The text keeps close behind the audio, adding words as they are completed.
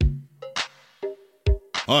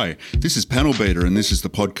Hi, this is Panel Beater and this is the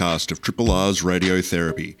podcast of Triple R's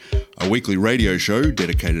Radiotherapy, a weekly radio show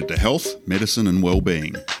dedicated to health, medicine and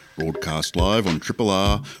well-being, broadcast live on Triple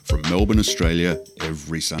R from Melbourne, Australia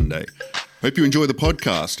every Sunday. Hope you enjoy the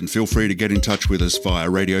podcast and feel free to get in touch with us via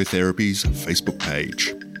Radiotherapy's Facebook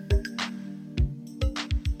page.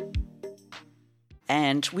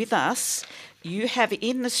 And with us, you have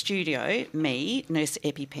in the studio me, Nurse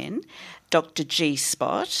EpiPen, Dr.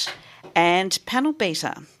 G-Spot, and Panel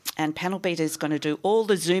Beater. And Panel Beater is going to do all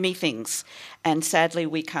the Zoomy things. And sadly,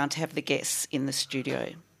 we can't have the guests in the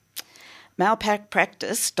studio.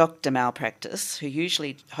 Malpractice, Dr. Malpractice, who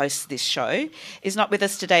usually hosts this show, is not with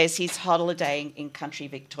us today as he's holidaying in country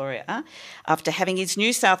Victoria after having his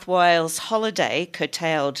New South Wales holiday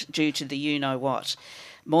curtailed due to the you-know-what.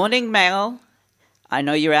 Morning, Mal. I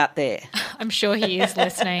know you're out there. I'm sure he is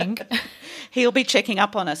listening. He'll be checking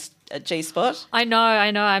up on us at G-Spot. I know.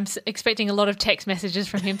 I'm expecting a lot of text messages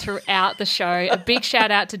from him throughout the show. A big shout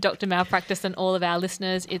out to Dr. Malpractice and all of our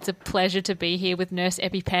listeners. It's a pleasure to be here with Nurse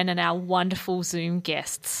EpiPen and our wonderful Zoom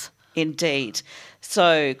guests. Indeed.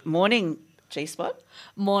 So, morning, G-Spot.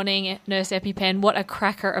 Morning, Nurse EpiPen. What a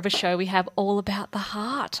cracker of a show we have all about the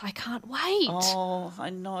heart. I can't wait. Oh, I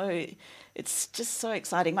know. It's just so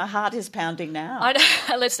exciting. My heart is pounding now.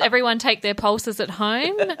 Let's everyone take their pulses at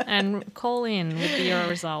home and call in with your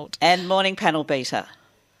result. And morning, Panel Beater.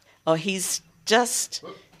 Oh, he's just...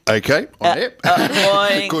 Okay, on air.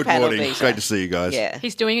 Morning, Good Panel morning. Beater. Great to see you guys. Yeah.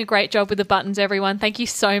 He's doing a great job with the buttons, everyone. Thank you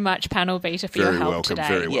so much, Panel Beater, for your help today.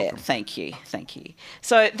 Very welcome. Yeah, thank you.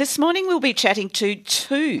 So this morning we'll be chatting to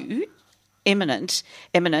two eminent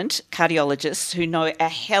cardiologists who know a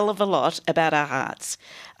hell of a lot about our hearts,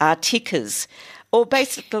 our tickers, or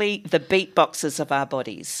basically the beatboxes of our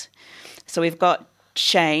bodies. So we've got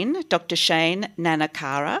Dr. Shane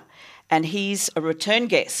Nanakara, and he's a return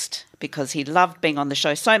guest because he loved being on the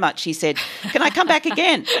show so much. He said, "Can I come back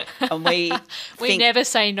again?" And we never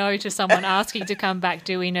say no to someone asking to come back,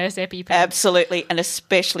 do we, Nurse EpiPen? Absolutely, and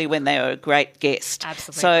especially when they are a great guest.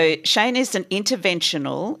 Absolutely. So Shane is an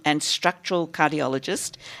interventional and structural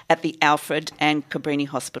cardiologist at the Alfred and Cabrini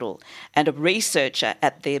Hospital and a researcher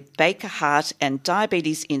at the Baker Heart and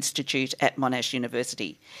Diabetes Institute at Monash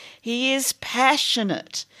University. He is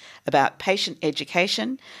passionate about patient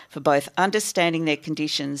education for both understanding their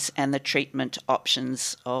conditions and the treatment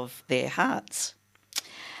options of their hearts.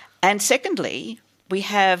 And secondly, we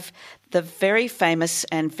have the very famous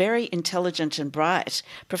and very intelligent and bright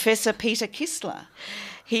Professor Peter Kistler,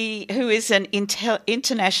 who is an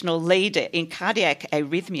international leader in cardiac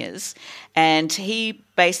arrhythmias, and he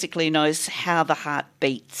basically knows how the heart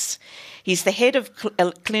beats. He's the head of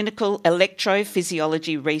clinical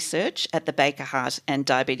electrophysiology research at the Baker Heart and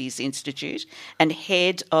Diabetes Institute and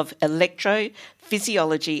head of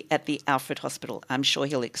electrophysiology at the Alfred Hospital. I'm sure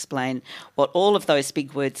he'll explain what all of those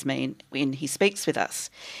big words mean when he speaks with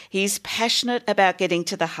us. He's passionate about getting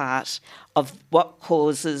to the heart of what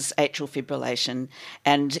causes atrial fibrillation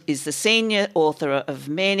and is the senior author of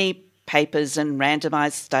many papers and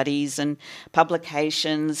randomised studies and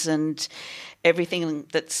publications and everything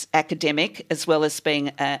that's academic, as well as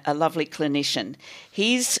being a lovely clinician.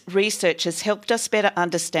 His research has helped us better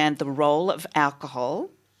understand the role of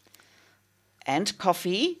alcohol and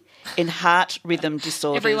coffee in heart rhythm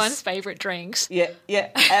disorders. Everyone's favourite drinks. Yeah,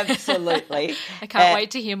 absolutely. I can't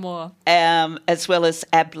wait to hear more. As well as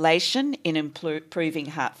ablation in improving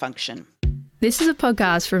heart function. This is a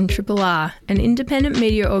podcast from Triple R, an independent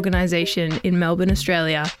media organisation in Melbourne,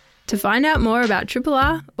 Australia. To find out more about Triple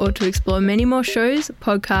R or to explore many more shows,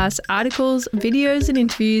 podcasts, articles, videos and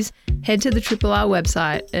interviews, head to the Triple R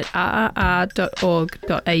website at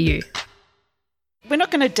rrr.org.au. We're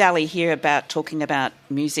not going to dally here about talking about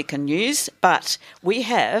music and news, but we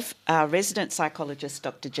have our resident psychologist,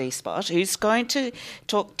 Dr. G-Spot, who's going to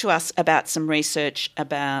talk to us about some research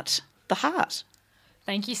about the heart.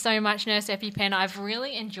 Thank you so much, Nurse EpiPen. I've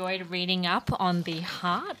really enjoyed reading up on the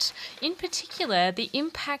heart, in particular the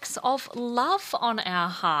impacts of love on our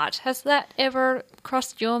heart. Has that ever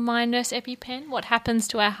crossed your mind, Nurse EpiPen? What happens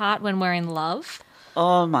to our heart when we're in love?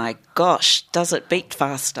 Oh my gosh, does it beat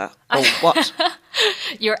faster or what?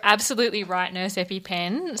 You're absolutely right, Nurse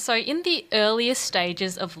EpiPen. So in the earliest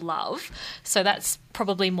stages of love, so that's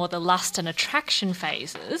probably more the lust and attraction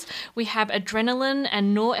phases, we have adrenaline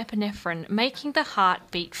and norepinephrine making the heart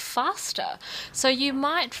beat faster. So you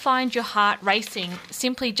might find your heart racing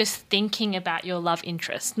simply just thinking about your love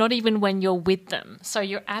interest, not even when you're with them. So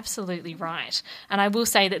you're absolutely right. And I will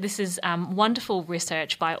say that this is wonderful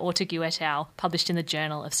research by Ortegu et al., published in the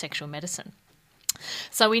Journal of Sexual Medicine.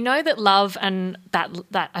 So we know that love and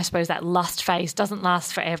that I suppose that lust phase doesn't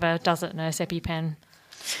last forever, does it, Nurse EpiPen?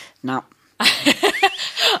 No.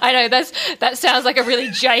 I know that sounds like a really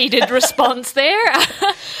jaded response there.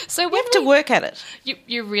 So We have to work at it.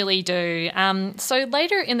 You really do. So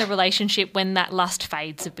later in the relationship, when that lust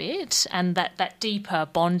fades a bit and that deeper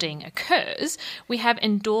bonding occurs, we have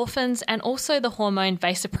endorphins and also the hormone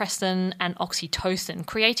vasopressin and oxytocin,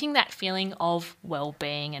 creating that feeling of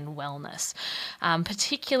well-being and wellness.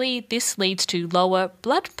 Particularly, this leads to lower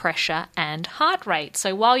blood pressure and heart rate.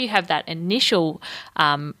 So while you have that initial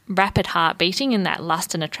rapid heart beating in that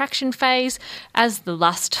lust and attraction phase, as the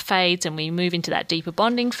lust fades and we move into that deeper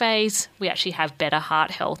bonding phase, we actually have better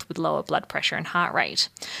heart health with lower blood pressure and heart rate.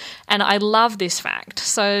 And I love this fact.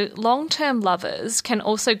 So long-term lovers can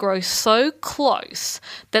also grow so close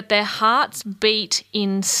that their hearts beat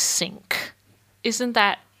in sync. Isn't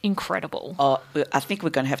that incredible? Oh, I think we're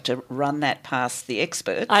going to have to run that past the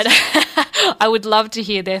experts. I would love to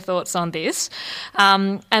hear their thoughts on this.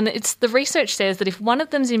 And the research says that if one of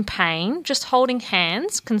them's in pain, just holding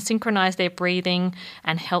hands can synchronise their breathing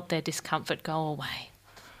and help their discomfort go away.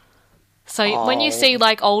 So when you see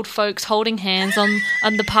like old folks holding hands on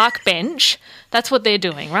the park bench, that's what they're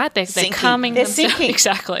doing, right? They're calming themselves. Sinking.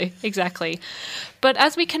 Exactly. But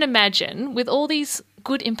as we can imagine, with all these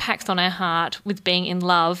good impacts on our heart with being in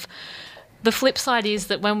love, the flip side is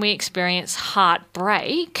that when we experience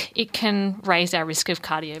heartbreak, it can raise our risk of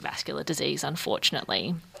cardiovascular disease,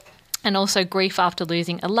 unfortunately. And also grief after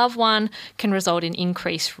losing a loved one can result in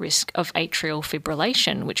increased risk of atrial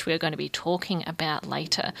fibrillation, which we're going to be talking about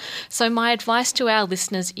later. So my advice to our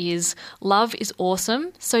listeners is love is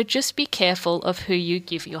awesome, so just be careful of who you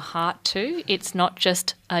give your heart to. It's not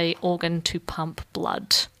just an organ to pump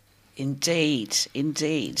blood. Indeed.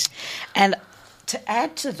 And to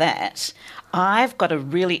add to that, I've got a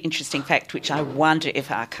really interesting fact which I wonder if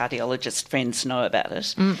our cardiologist friends know about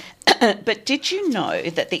it. But did you know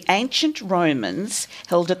that the ancient Romans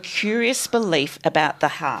held a curious belief about the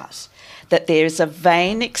heart, that there is a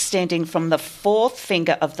vein extending from the fourth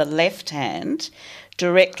finger of the left hand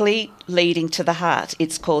directly leading to the heart?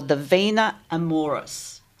 It's called the vena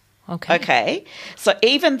amoris. Okay. So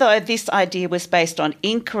even though this idea was based on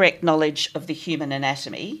incorrect knowledge of the human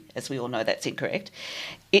anatomy, as we all know that's incorrect,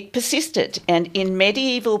 it persisted. And in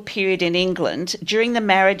medieval period in England, during the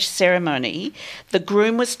marriage ceremony, the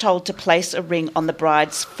groom was told to place a ring on the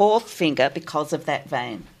bride's fourth finger because of that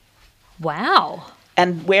vein. Wow.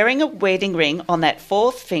 And wearing a wedding ring on that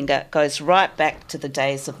fourth finger goes right back to the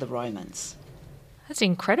days of the Romans. That's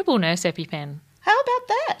incredible, Nurse EpiPen. How about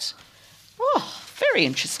that? Oh, very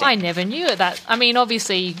interesting. I never knew that. I mean,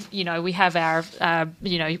 obviously, we have our,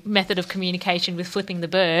 method of communication with flipping the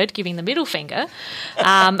bird, giving the middle finger.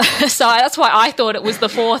 So that's why I thought it was the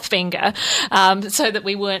fourth finger, so that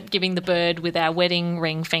we weren't giving the bird with our wedding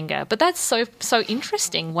ring finger. But that's so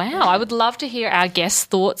interesting. Wow. I would love to hear our guests'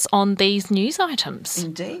 thoughts on these news items.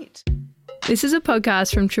 Indeed. This is a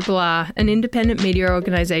podcast from Triple R, an independent media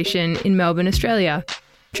organisation in Melbourne, Australia.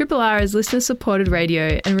 Triple R is listener-supported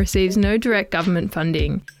radio and receives no direct government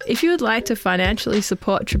funding. If you would like to financially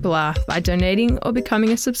support Triple R by donating or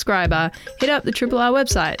becoming a subscriber, hit up the Triple R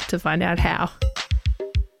website to find out how.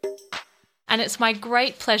 And it's my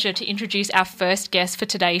great pleasure to introduce our first guest for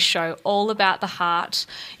today's show, all about the heart.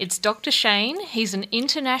 It's Dr. Shane. He's an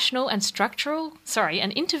interventional and structural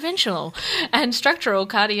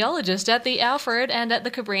cardiologist at the Alfred and at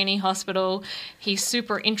the Cabrini Hospital. He's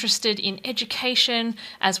super interested in education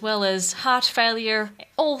as well as heart failure,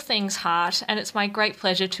 all things heart. And it's my great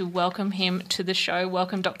pleasure to welcome him to the show.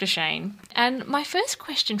 Welcome, Dr. Shane. And my first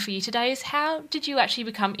question for you today is, how did you actually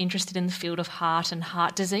become interested in the field of heart and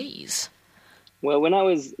heart disease? Well, when I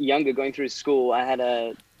was younger, going through school, I had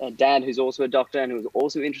a dad who's also a doctor and who was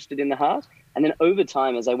also interested in the heart. And then over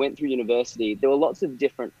time, as I went through university, there were lots of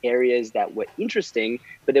different areas that were interesting,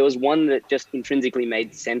 but there was one that just intrinsically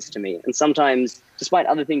made sense to me. And sometimes, despite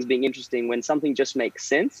other things being interesting, when something just makes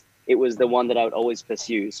sense, it was the one that I would always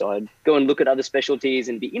pursue. So I'd go and look at other specialties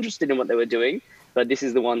and be interested in what they were doing, but this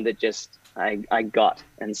is the one that just I got.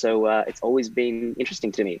 And so it's always been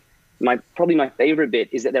interesting to me. Probably my favorite bit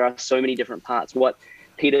is that there are so many different parts. What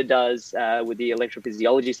Peter does with the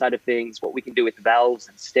electrophysiology side of things, what we can do with valves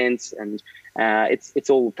and stents, and it's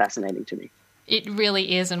all fascinating to me. It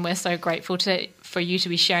really is, and we're so grateful for you to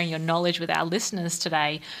be sharing your knowledge with our listeners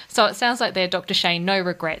today. So it sounds like there, Dr. Shane, no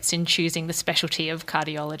regrets in choosing the specialty of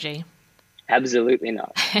cardiology. Absolutely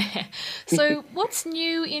not. So what's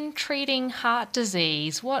new in treating heart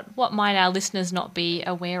disease? What might our listeners not be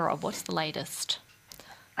aware of? What's the latest?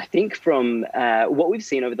 I think from what we've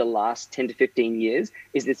seen over the last 10 to 15 years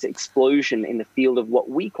is this explosion in the field of what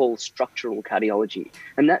we call structural cardiology.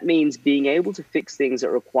 And that means being able to fix things that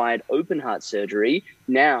required open heart surgery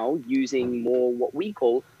now using more what we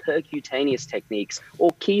call percutaneous techniques or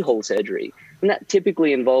keyhole surgery. And that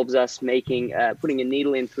typically involves us putting a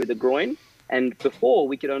needle in through the groin. And before,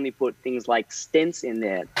 we could only put things like stents in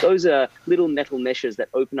there. Those are little metal meshes that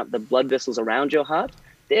open up the blood vessels around your heart.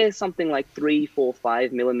 They're something like 3, 4,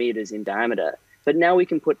 5 millimeters in diameter. But now we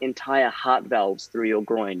can put entire heart valves through your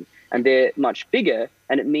groin, and they're much bigger,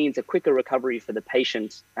 and it means a quicker recovery for the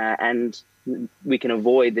patient, and we can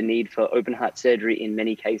avoid the need for open heart surgery in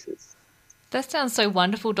many cases. That sounds so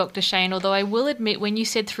wonderful, Dr. Shane, although I will admit when you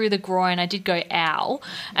said through the groin, I did go, ow,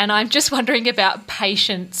 and I'm just wondering about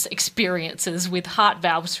patients' experiences with heart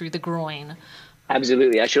valves through the groin.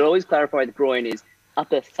 Absolutely. I should always clarify the groin is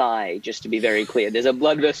upper thigh, just to be very clear. There's a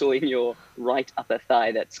blood vessel in your right upper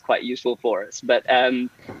thigh that's quite useful for us. But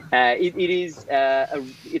it's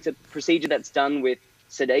a procedure that's done with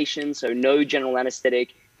sedation, so no general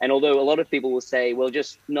anesthetic. And although a lot of people will say, well,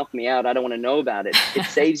 just knock me out, I don't want to know about it, it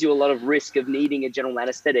saves you a lot of risk of needing a general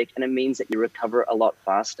anesthetic, and it means that you recover a lot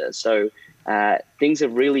faster. So things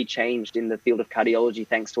have really changed in the field of cardiology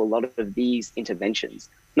thanks to a lot of these interventions,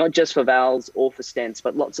 not just for valves or for stents,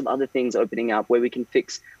 but lots of other things opening up where we can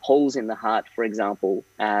fix holes in the heart, for example,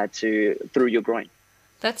 through your groin.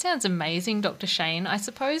 That sounds amazing, Dr. Shane. I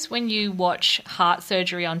suppose when you watch heart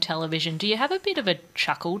surgery on television, do you have a bit of a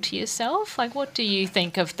chuckle to yourself? Like, what do you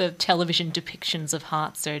think of the television depictions of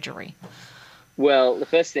heart surgery? Well, the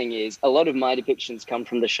first thing is a lot of my depictions come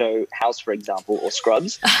from the show House, for example, or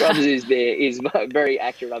Scrubs. Scrubs is very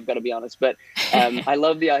accurate, I've got to be honest. But I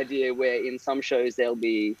love the idea where in some shows they'll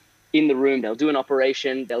be in the room, they'll do an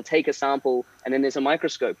operation, they'll take a sample, and then there's a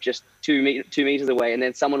microscope just 2 meters away, and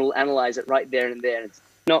then someone will analyze it right there and there. It's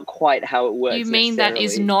not quite how it works. You mean that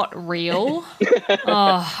is not real?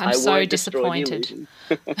 Oh, I'm so disappointed.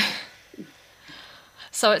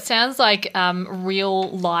 So it sounds like real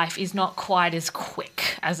life is not quite as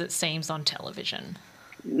quick as it seems on television.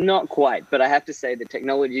 Not quite, but I have to say the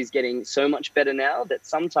technology is getting so much better now that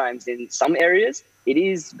sometimes in some areas it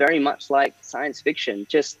is very much like science fiction.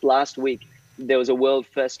 Just last week, there was a world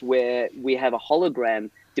first where we have a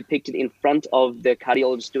hologram depicted in front of the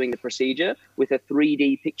cardiologist doing the procedure with a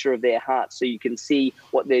 3D picture of their heart. So you can see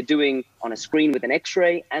what they're doing on a screen with an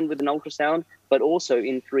X-ray and with an ultrasound, but also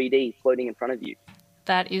in 3D floating in front of you.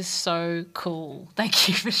 That is so cool. Thank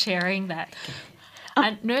you for sharing that.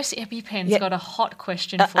 And Nurse EpiPen's got a hot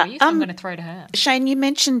question for you, so I'm going to throw to her. Shane, you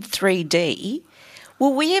mentioned 3D.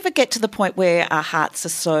 Will we ever get to the point where our hearts are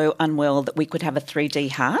so unwell that we could have a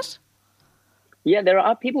 3D heart? Yeah, there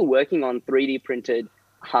are people working on 3D printed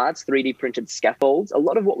hearts, 3D printed scaffolds. A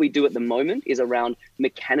lot of what we do at the moment is around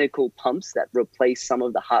mechanical pumps that replace some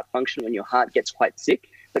of the heart function when your heart gets quite sick.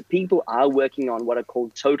 But people are working on what are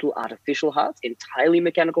called total artificial hearts, entirely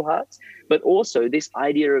mechanical hearts, but also this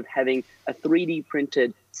idea of having a 3D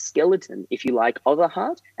printed skeleton, if you like, of a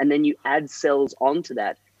heart, and then you add cells onto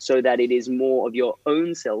that so that it is more of your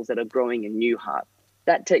own cells that are growing a new heart.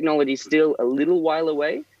 That technology is still a little while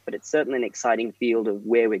away, but it's certainly an exciting field of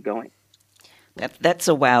where we're going. That's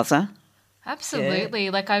a wowzer. Absolutely.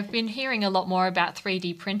 Yeah. Like I've been hearing a lot more about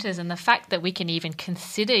 3D printers, and the fact that we can even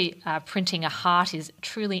consider printing a heart is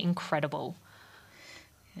truly incredible.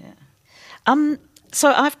 Yeah.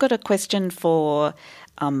 So I've got a question for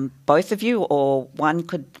both of you, or one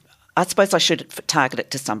could. I suppose I should target it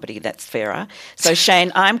to somebody that's fairer. So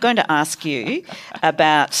Shane, I'm going to ask you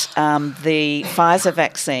about the Pfizer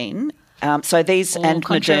vaccine. So these and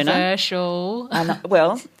controversial. Moderna.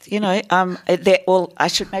 Well, you know, they're all. I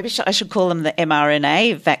should call them the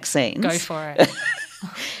mRNA vaccines. Go for it.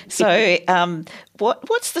 So,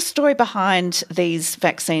 what's the story behind these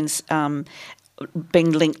vaccines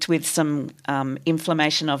being linked with some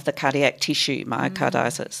inflammation of the cardiac tissue,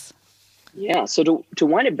 myocarditis? Yeah. So to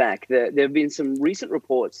wind it back, there have been some recent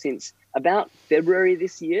reports since about February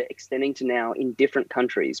this year, extending to now in different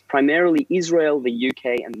countries, primarily Israel, the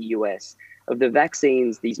UK, and the US, of the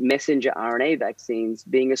vaccines, these messenger RNA vaccines,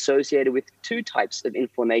 being associated with two types of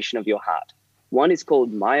inflammation of your heart. One is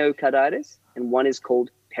called myocarditis, and one is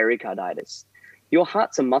called pericarditis. Your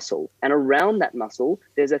heart's a muscle, and around that muscle,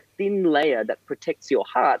 there's a thin layer that protects your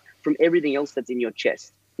heart from everything else that's in your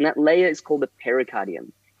chest. And that layer is called the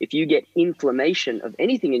pericardium. If you get inflammation of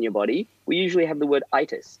anything in your body, we usually have the word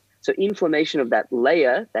itis. So inflammation of that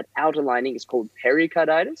layer, that outer lining, is called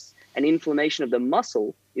pericarditis, and inflammation of the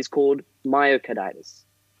muscle is called myocarditis.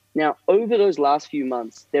 Now, over those last few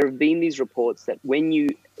months, there have been these reports that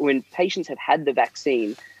when patients have had the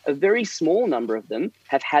vaccine, a very small number of them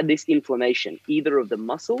have had this inflammation, either of the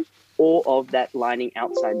muscle or of that lining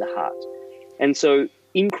outside the heart. And so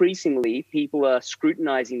increasingly, people are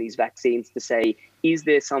scrutinizing these vaccines to say, is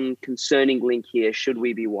there some concerning link here? Should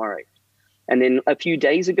we be worried? And then a few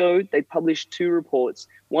days ago, they published 2 reports.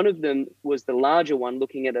 One of them was the larger one,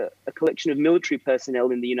 looking at a collection of military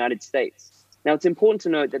personnel in the United States. Now, it's important to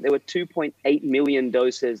note that there were 2.8 million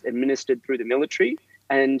doses administered through the military,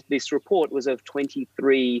 and this report was of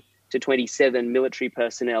 23 to 27 military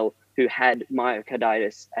personnel who had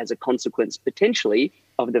myocarditis as a consequence, potentially,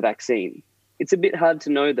 of the vaccine. It's a bit hard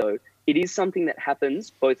to know, though. It is something that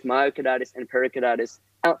happens, both myocarditis and pericarditis,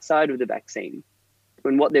 outside of the vaccine.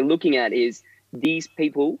 And what they're looking at is these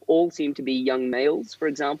people all seem to be young males, for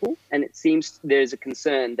example, and it seems there's a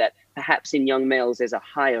concern that perhaps in young males there's a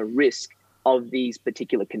higher risk of these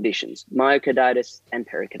particular conditions, myocarditis and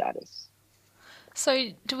pericarditis. So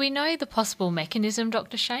do we know the possible mechanism,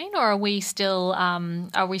 Dr. Shane, or are we still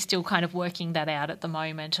kind of working that out at the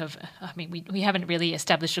moment? We haven't really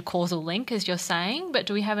established a causal link, as you're saying, but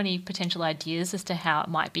do we have any potential ideas as to how it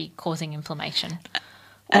might be causing inflammation?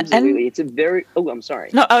 Absolutely. It's a very... Oh, I'm sorry.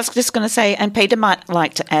 No, I was just going to say, and Peter might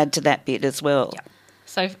like to add to that bit as well. Yeah.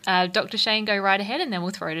 So Dr. Shane, go right ahead, and then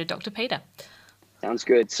we'll throw to Dr. Peter. Sounds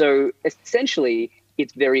good. So essentially,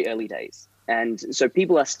 it's very early days. And so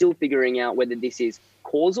people are still figuring out whether this is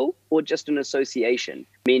causal or just an association,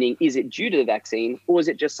 meaning is it due to the vaccine or is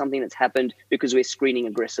it just something that's happened because we're screening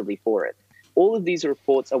aggressively for it? All of these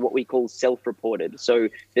reports are what we call self-reported. So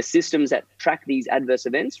the systems that track these adverse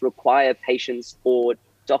events require patients or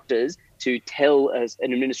doctors to tell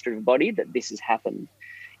an administrative body that this has happened.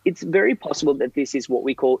 It's very possible that this is what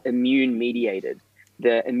we call immune-mediated.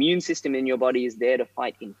 The immune system in your body is there to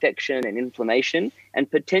fight infection and inflammation, and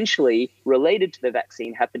potentially related to the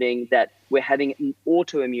vaccine happening that we're having an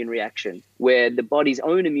autoimmune reaction where the body's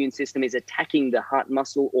own immune system is attacking the heart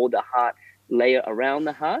muscle or the heart layer around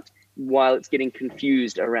the heart while it's getting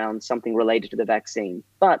confused around something related to the vaccine.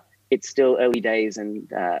 But it's still early days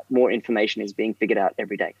and more information is being figured out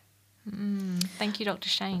every day. Thank you, Dr.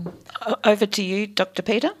 Shane. Over to you, Dr.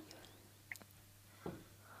 Peter.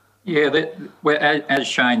 Yeah, as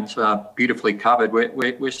Shane's beautifully covered,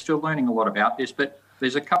 we're still learning a lot about this, but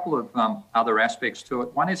there's a couple of other aspects to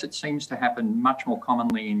it. One is it seems to happen much more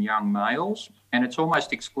commonly in young males, and it's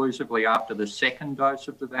almost exclusively after the second dose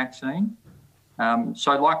of the vaccine.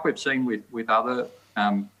 So like we've seen with other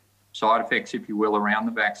side effects, if you will, around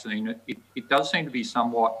the vaccine, it does seem to be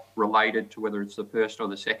somewhat related to whether it's the first or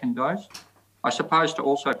the second dose. I suppose to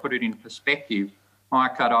also put it in perspective,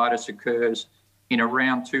 myocarditis occurs in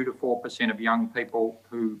around 2 to 4% of young people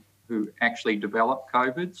who actually develop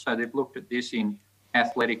COVID. So they've looked at this in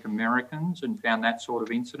athletic Americans and found that sort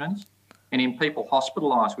of incidence. And in people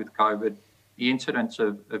hospitalised with COVID, the incidence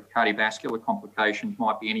of cardiovascular complications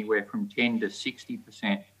might be anywhere from 10 to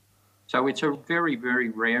 60%. So it's a very, very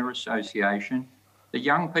rare association. The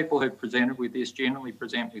young people who presented with this generally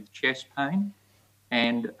present with chest pain,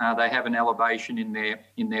 and they have an elevation in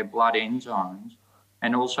their blood enzymes,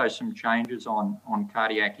 and also some changes on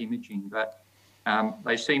cardiac imaging. But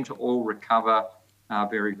they seem to all recover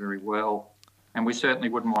very, very well. And we certainly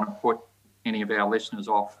wouldn't want to put any of our listeners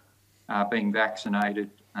off being vaccinated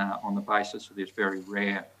on the basis of this very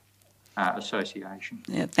rare association.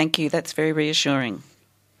 Yeah, thank you. That's very reassuring.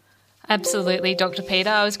 Absolutely, Dr. Peter.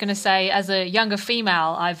 I was going to say, as a younger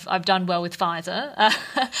female, I've done well with Pfizer.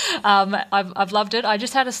 I've loved it. I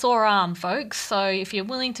just had a sore arm, folks. So if you're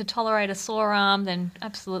willing to tolerate a sore arm, then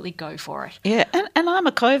absolutely go for it. Yeah, and I'm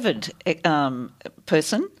a COVID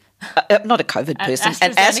person. Not a COVID person.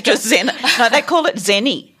 An AstraZeneca. No, they call it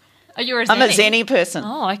Zenny. Oh, you're a Zenny? I'm a Zenny person.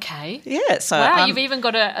 Oh, okay. Yeah. So wow, you've even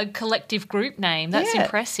got a collective group name. That's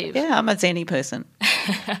impressive. Yeah, I'm a Zenny person.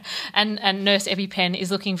 and Nurse EpiPen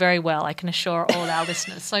is looking very well, I can assure all our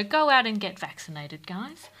listeners. So go out and get vaccinated,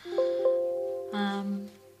 guys.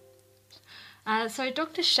 So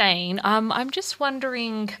Dr. Shane, I'm just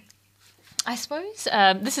wondering, I suppose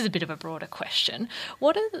this is a bit of a broader question.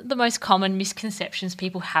 What are the most common misconceptions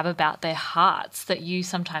people have about their hearts that you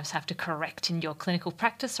sometimes have to correct in your clinical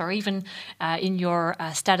practice or even in your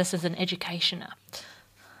status as an educationer?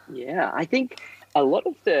 Yeah, I think a lot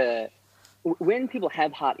of when people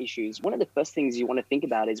have heart issues, one of the first things you want to think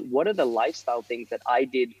about is what are the lifestyle things that I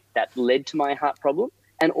did that led to my heart problem?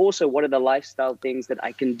 And also what are the lifestyle things that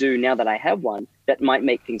I can do now that I have one that might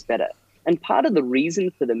make things better? And part of the reason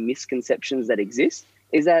for the misconceptions that exist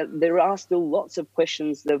is that there are still lots of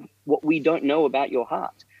questions of what we don't know about your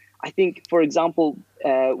heart. I think, for example,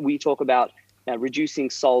 we talk about reducing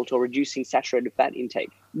salt or reducing saturated fat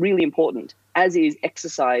intake. Really important, as is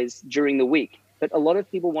exercise during the week. But a lot of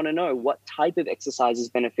people want to know what type of exercise is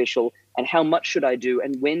beneficial and how much should I do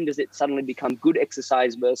and when does it suddenly become good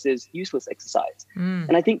exercise versus useless exercise.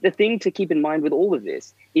 And I think the thing to keep in mind with all of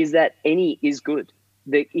this is that any is good.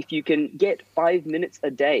 That if you can get 5 minutes a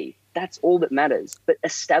day, that's all that matters. But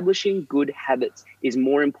establishing good habits is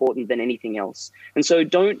more important than anything else. And so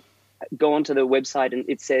don't go onto the website and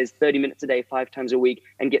it says 30 minutes a day, 5 times a week,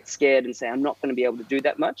 and get scared and say, I'm not going to be able to do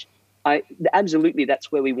that much. Absolutely,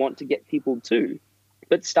 that's where we want to get people to.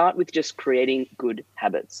 But start with just creating good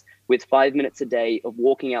habits with 5 minutes a day of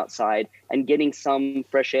walking outside and getting some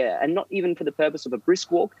fresh air, and not even for the purpose of a brisk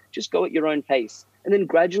walk, just go at your own pace. And then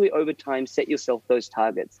gradually over time, set yourself those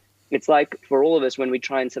targets. It's like for all of us when we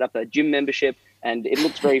try and set up a gym membership and it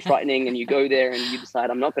looks very frightening and you go there and you decide,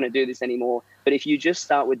 I'm not going to do this anymore. But if you just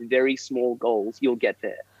start with very small goals, you'll get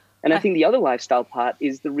there. And I think the other lifestyle part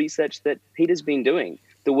is the research that Peter's been doing.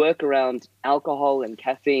 The work around alcohol and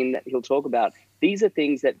caffeine that he'll talk about, these are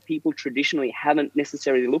things that people traditionally haven't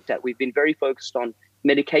necessarily looked at. We've been very focused on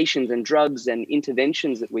medications and drugs and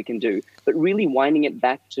interventions that we can do, but really winding it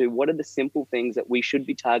back to what are the simple things that we should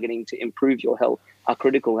be targeting to improve your health are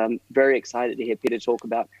critical. I'm very excited to hear Peter talk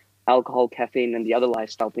about alcohol, caffeine, and the other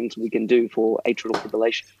lifestyle things we can do for atrial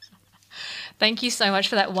fibrillation. Thank you so much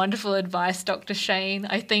for that wonderful advice, Dr. Shane.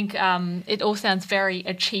 I think it all sounds very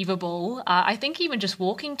achievable. I think even just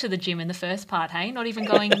walking to the gym in the first part, hey, not even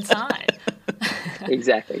going inside.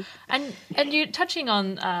 Exactly. And you're touching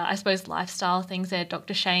on, I suppose, lifestyle things there,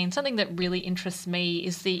 Dr. Shane. Something that really interests me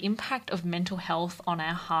is the impact of mental health on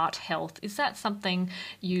our heart health. Is that something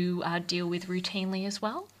you deal with routinely as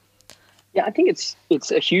well? Yeah, I think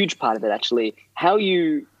it's a huge part of it, actually. How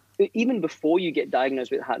you, even before you get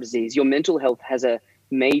diagnosed with heart disease, your mental health has a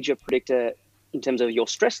major predictor in terms of your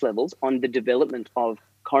stress levels on the development of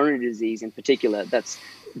coronary disease in particular. That's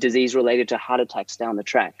disease related to heart attacks down the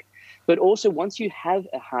track. But also once you have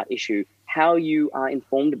a heart issue, how you are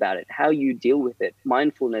informed about it, how you deal with it,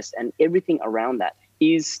 mindfulness and everything around that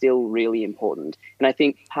is still really important. And I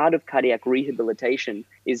think part of cardiac rehabilitation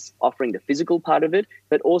is offering the physical part of it,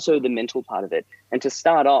 but also the mental part of it. And to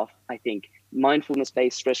start off, I think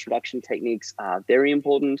mindfulness-based stress reduction techniques are very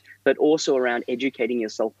important, but also around educating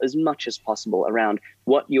yourself as much as possible around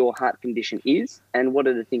what your heart condition is and what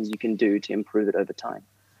are the things you can do to improve it over time.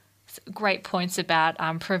 Great points about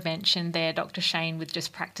prevention there, Dr. Shane, with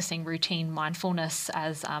just practicing routine mindfulness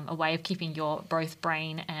as a way of keeping your both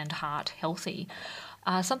brain and heart healthy.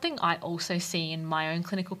 Something I also see in my own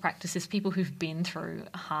clinical practice is people who've been through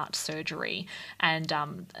heart surgery and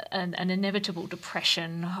an inevitable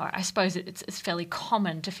depression. I suppose it's fairly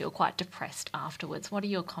common to feel quite depressed afterwards. What are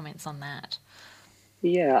your comments on that?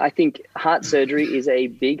 Yeah, I think heart surgery is a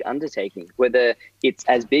big undertaking, whether it's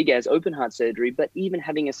as big as open heart surgery, but even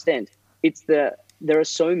having a stent. There are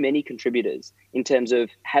so many contributors in terms of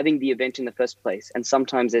having the event in the first place. And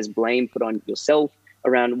sometimes there's blame put on yourself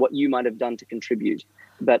around what you might have done to contribute,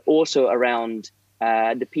 but also around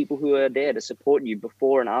the people who are there to support you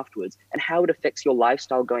before and afterwards, and how it affects your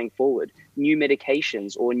lifestyle going forward, new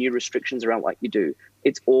medications or new restrictions around what you do.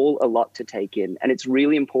 It's all a lot to take in. And it's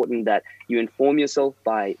really important that you inform yourself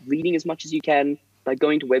by reading as much as you can, by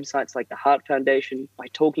going to websites like the Heart Foundation, by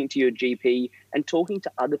talking to your GP and talking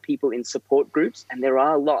to other people in support groups. And there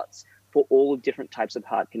are lots for all different types of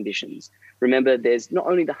heart conditions. Remember, there's not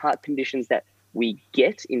only the heart conditions that we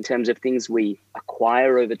get in terms of things we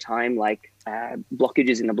acquire over time, like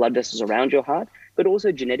blockages in the blood vessels around your heart, but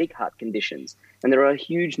also genetic heart conditions. And there are a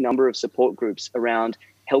huge number of support groups around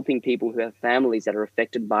helping people who have families that are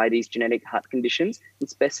affected by these genetic heart conditions and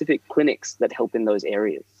specific clinics that help in those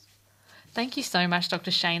areas. Thank you so much,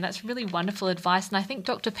 Dr. Shane. That's really wonderful advice. And I think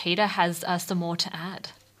Dr. Peter has some more to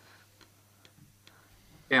add.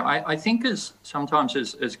 Yeah, I think sometimes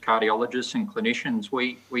as cardiologists and clinicians,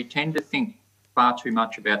 we tend to think far too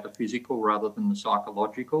much about the physical rather than the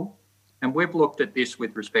psychological. And we've looked at this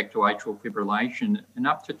with respect to atrial fibrillation, and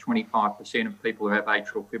up to 25% of people who have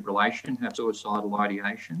atrial fibrillation have suicidal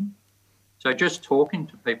ideation. So just talking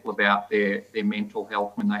to people about their mental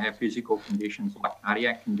health when they have physical conditions like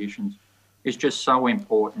cardiac conditions is just so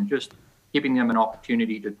important, just giving them an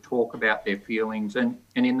opportunity to talk about their feelings. And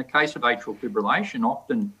in the case of atrial fibrillation,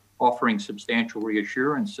 often offering substantial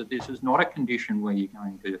reassurance that this is not a condition where you're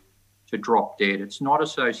going to drop dead. It's not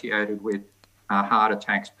associated with heart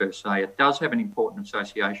attacks per se. It does have an important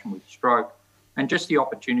association with stroke, and just the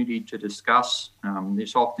opportunity to discuss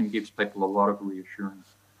this often gives people a lot of reassurance.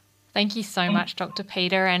 Thank you so much, Dr.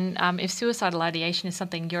 Peter. And if suicidal ideation is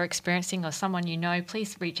something you're experiencing or someone you know,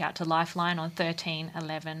 please reach out to Lifeline on 13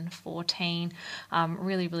 11 14.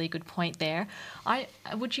 Really, really good point there.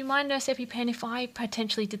 Would you mind, Nurse EpiPen, if I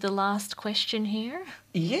potentially did the last question here?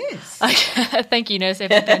 Yes. Okay. Thank you, Nurse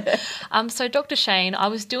EpiPen. So, Dr. Shane, I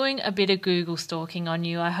was doing a bit of Google stalking on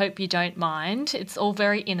you. I hope you don't mind. It's all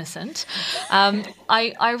very innocent.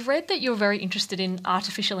 I read that you're very interested in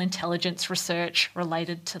artificial intelligence research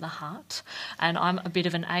related to the heart, and I'm a bit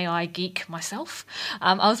of an AI geek myself.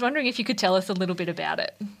 I was wondering if you could tell us a little bit about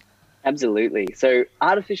it. Absolutely. So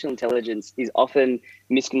artificial intelligence is often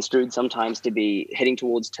misconstrued sometimes to be heading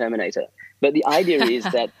towards Terminator. But the idea is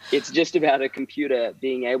that it's just about a computer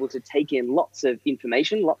being able to take in lots of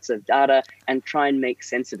information, lots of data, and try and make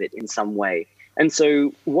sense of it in some way. And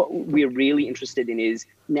so what we're really interested in is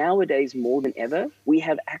nowadays, more than ever, we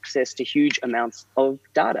have access to huge amounts of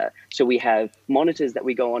data. So we have monitors that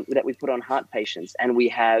we put on heart patients, and we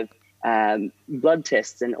have blood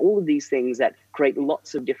tests and all of these things that create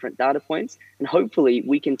lots of different data points. And hopefully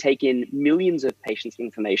we can take in millions of patients'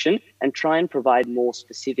 information and try and provide more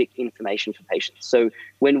specific information for patients. So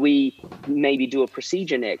when we maybe do a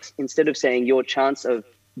procedure next, instead of saying your chance of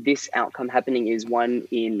this outcome happening is 1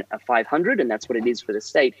 in 500, and that's what it is for the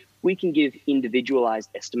state, we can give individualized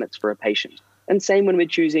estimates for a patient. And same when we're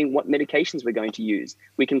choosing what medications we're going to use,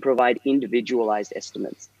 we can provide individualized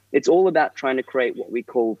estimates. It's all about trying to create what we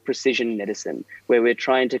call precision medicine, where we're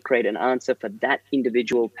trying to create an answer for that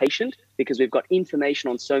individual patient because we've got information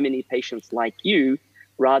on so many patients like you,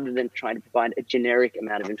 rather than trying to provide a generic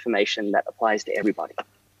amount of information that applies to everybody.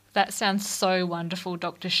 That sounds so wonderful,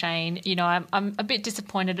 Dr. Shane. You know, I'm a bit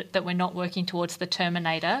disappointed that we're not working towards the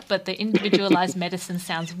Terminator, but the individualised medicine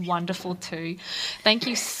sounds wonderful too. Thank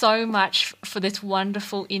you so much for this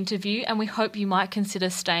wonderful interview, and we hope you might consider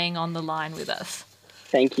staying on the line with us.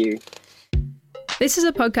 Thank you. This is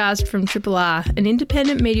a podcast from Triple R, an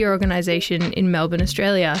independent media organisation in Melbourne,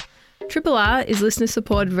 Australia. Triple R is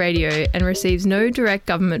listener-supported radio and receives no direct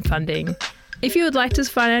government funding. If you would like to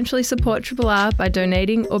financially support Triple R by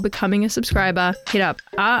donating or becoming a subscriber, hit up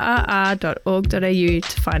rrr.org.au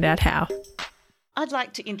to find out how. I'd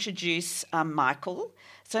like to introduce Michael.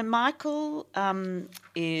 So Michael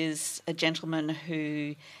is a gentleman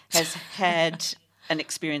who has had an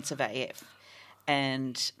experience of AF.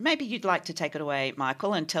 And maybe you'd like to take it away,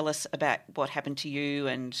 Michael, and tell us about what happened to you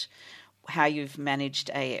and how you've managed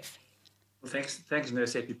AF. Well, thanks,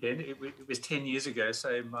 Nurse EpiPen. It was 10 years ago,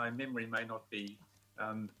 so my memory may not be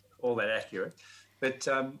all that accurate. But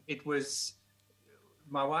it was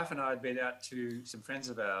my wife and I had been out to some friends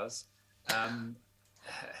of ours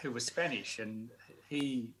who were Spanish, and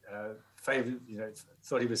he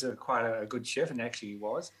thought he was quite a good chef, and actually he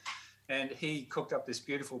was. And he cooked up this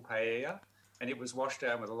beautiful paella, and it was washed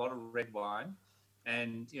down with a lot of red wine.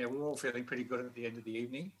 And we were all feeling pretty good at the end of the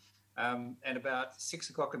evening. And about 6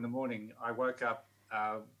 o'clock in the morning, I woke up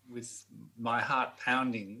with my heart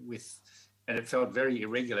pounding and it felt very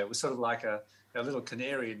irregular. It was sort of like a little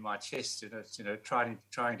canary in my chest,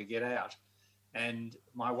 trying to get out. And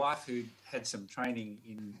my wife, who had some training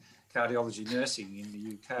in cardiology nursing in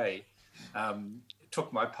the UK,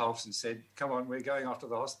 took my pulse and said, "Come on, we're going off to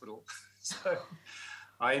the hospital." So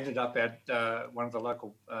I ended up at one of the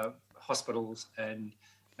local hospitals, and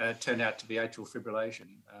turned out to be atrial fibrillation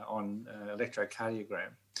on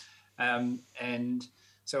electrocardiogram. And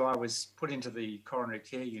so I was put into the coronary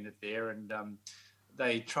care unit there, and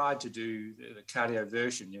they tried to do the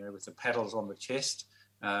cardioversion, with the paddles on the chest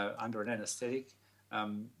under an anaesthetic.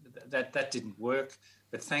 That didn't work,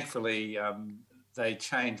 but thankfully they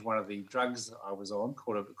changed one of the drugs I was on,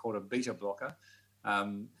 called a beta blocker,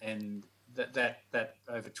 and that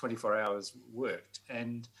over 24 hours worked.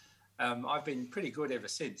 And I've been pretty good ever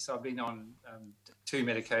since. I've been on 2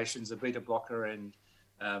 medications, a beta blocker and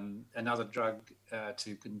another drug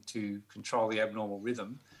to control the abnormal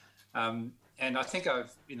rhythm. And I think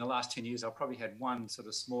in the last 10 years, I've probably had one sort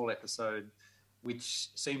of small episode which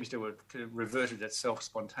seems to have reverted itself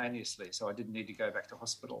spontaneously, so I didn't need to go back to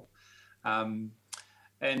hospital.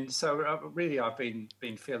 And so really I've been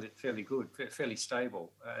fairly good, fairly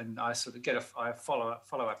stable. And I sort of I follow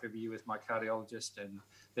up every year with my cardiologist, and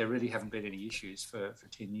there really haven't been any issues for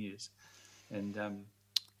 10 years. And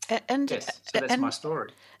yes, so that's my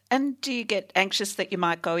story. And do you get anxious that you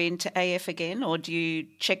might go into AF again, or do you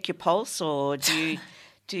check your pulse, or do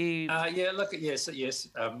you... Yes.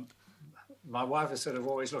 My wife is sort of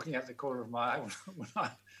always looking at the corner of my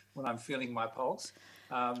eye when I'm feeling my pulse.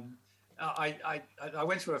 I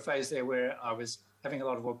went through a phase there where I was having a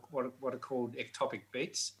lot of what are called ectopic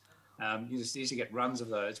beats, You used to get runs of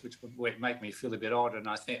those, which would make me feel a bit odd. And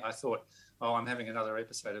I thought, oh, I'm having another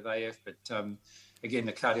episode of AF. But again,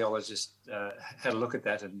 the cardiologist had a look at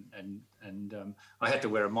that, and I had to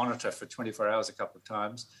wear a monitor for 24 hours a couple of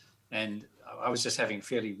times, and I was just having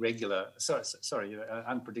fairly regular,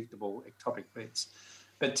 unpredictable ectopic beats.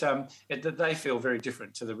 But they feel very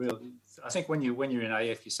different to the real. I think when you're in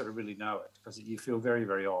AF, you sort of really know it, because you feel very,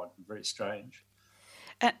 very odd and very strange.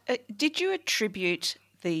 Did you attribute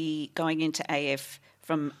the going into AF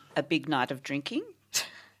from a big night of drinking?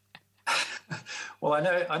 Well,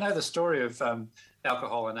 I know the story of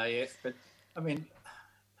alcohol and AF, but I mean,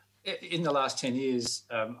 in the last 10 years,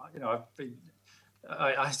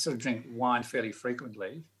 I sort of drink wine fairly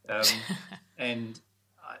frequently, and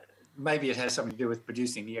maybe it has something to do with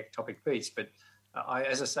producing the ectopic beats. But I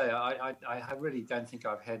really don't think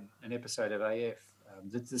I've had an episode of AF.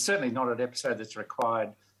 There's certainly not an episode that's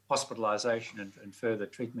required hospitalisation and further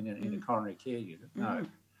treatment in a coronary care unit. No.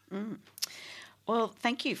 Well,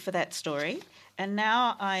 thank you for that story. And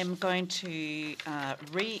now I'm going to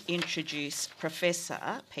reintroduce Professor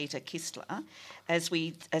Peter Kistler. As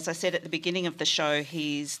I said at the beginning of the show,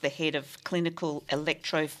 he's the head of clinical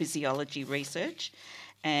electrophysiology research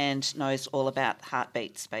and knows all about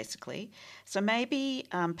heartbeats, basically. So maybe,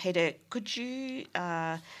 Peter, could you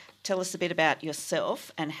tell us a bit about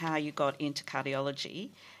yourself and how you got into cardiology,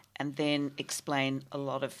 and then explain a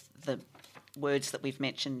lot of the words that we've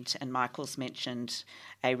mentioned and Michael's mentioned,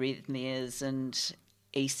 arrhythmias and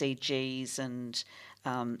ECGs and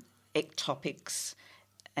ectopics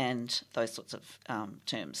and those sorts of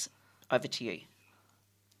terms. Over to you.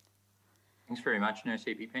 Thanks very much, Nurse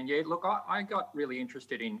EpiPen. Yeah, look, I got really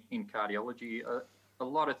interested in cardiology. A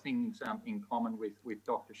lot of things in common with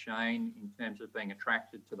Dr. Shane in terms of being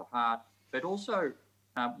attracted to the heart, but also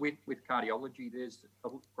with cardiology, there's a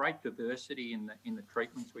great diversity in the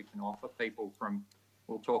treatments we can offer people.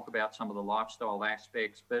 We'll talk about some of the lifestyle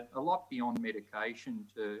aspects, but a lot beyond medication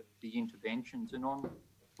to the interventions. And on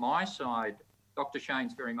my side, Dr.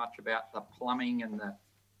 Shane's very much about the plumbing and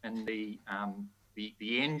the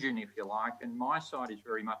engine, if you like, and my side is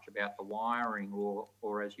very much about the wiring,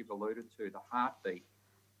 or as you've alluded to, the heartbeat.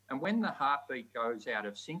 And when the heartbeat goes out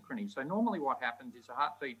of synchrony, so normally what happens is the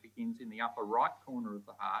heartbeat begins in the upper right corner of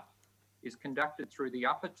the heart, is conducted through the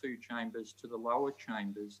upper two chambers to the lower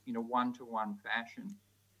chambers in a one-to-one fashion.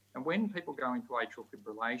 And when people go into atrial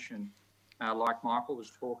fibrillation, like Michael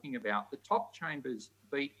was talking about, the top chambers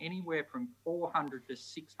beat anywhere from 400 to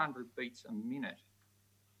 600 beats a minute.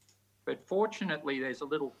 But fortunately, there's a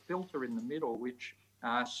little filter in the middle which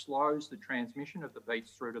slows the transmission of the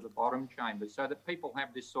beats through to the bottom chamber, so that people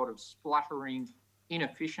have this sort of spluttering,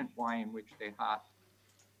 inefficient way in which their heart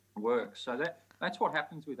works. So that's what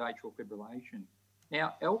happens with atrial fibrillation.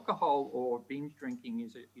 Now, alcohol or binge drinking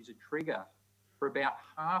is a trigger for about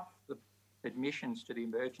half the admissions to the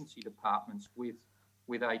emergency departments with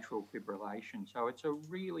atrial fibrillation. So it's a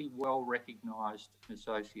really well-recognised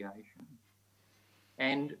association.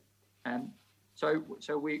 And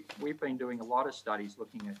so we've been doing a lot of studies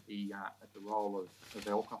looking at the role of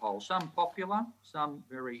alcohol. Some popular, some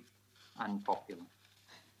very unpopular.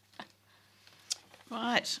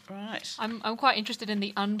 Right. I'm quite interested in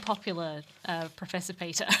the unpopular, Professor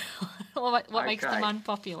Peter. what makes them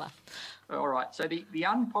unpopular? All right. So the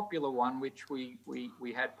unpopular one, which we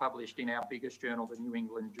had published in our biggest journal, the New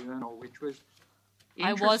England Journal, which was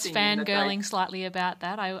I was fangirling slightly about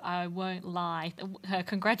that. I won't lie.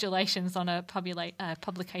 Congratulations on a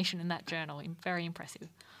publication in that journal. Very impressive.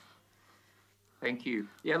 Thank you.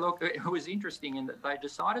 Yeah, look, it was interesting in that they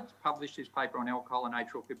decided to publish this paper on alcohol and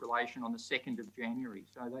atrial fibrillation on the 2nd of January.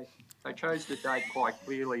 So they chose the date quite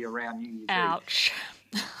clearly around New Year's Eve. Ouch.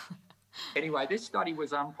 Anyway, this study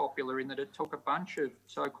was unpopular in that it took a bunch of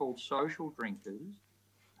so-called social drinkers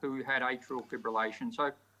who had atrial fibrillation.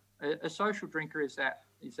 So a social drinker is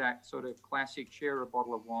that sort of classic share a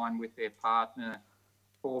bottle of wine with their partner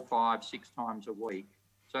 4, 5, 6 times a week.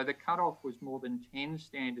 So the cutoff was more than 10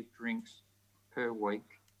 standard drinks per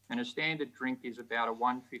week, and a standard drink is about a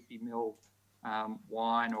 150ml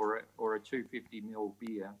wine or a 250ml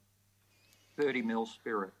beer, 30ml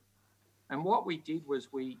spirit. And what we did was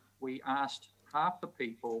we asked half the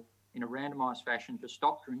people in a randomised fashion to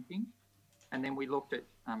stop drinking, and then we looked at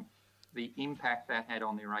the impact that had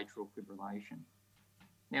on their atrial fibrillation.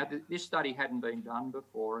 Now, this study hadn't been done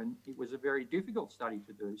before, and it was a very difficult study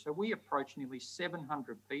to do. So we approached nearly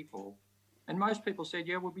 700 people, and most people said,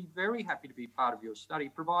 yeah, we'll be very happy to be part of your study,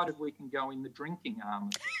 provided we can go in the drinking arm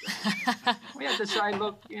of the study. We had to say,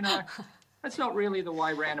 look, that's not really the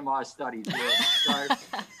way randomised studies work.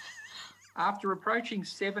 After approaching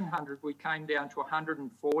 700, we came down to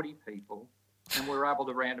 140 people and we were able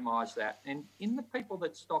to randomise that. And in the people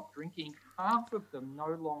that stopped drinking, half of them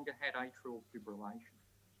no longer had atrial fibrillation.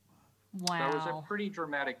 Wow. So it was a pretty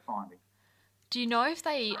dramatic finding. Do you know if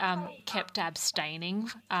they kept abstaining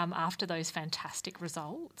after those fantastic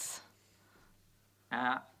results?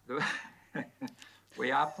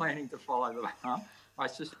 We are planning to follow them up. I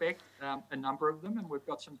suspect a number of them, and we've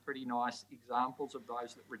got some pretty nice examples of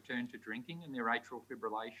those that returned to drinking and their atrial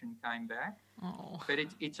fibrillation came back. Oh. But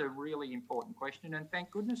it's a really important question, and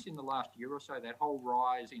thank goodness in the last year or so, that whole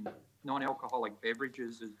rise in non-alcoholic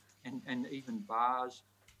beverages and even bars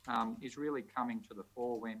is really coming to the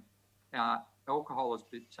fore when alcohol is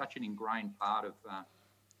such an ingrained part of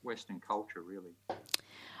Western culture, really.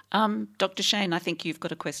 Dr. Shane, I think you've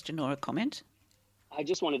got a question or a comment. I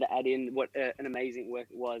just wanted to add in what an amazing work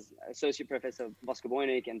it was. Associate Professor Voska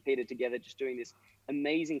Bojnik and Peter together just doing this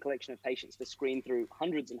amazing collection of patients to screen through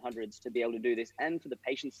hundreds and hundreds to be able to do this, and for the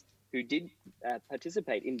patients who did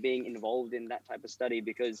participate in being involved in that type of study,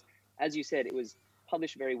 because as you said, it was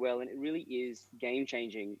published very well, and it really is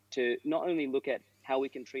game-changing to not only look at how we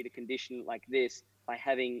can treat a condition like this by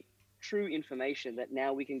having true information that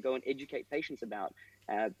now we can go and educate patients about.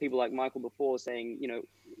 People like Michael before saying,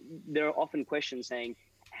 there are often questions saying,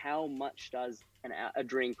 how much does a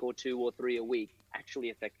drink or 2 or 3 a week actually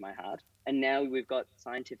affect my heart? And now we've got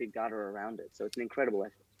scientific data around it. So it's an incredible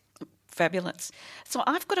effort. Fabulous. So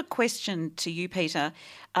I've got a question to you, Peter.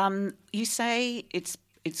 You say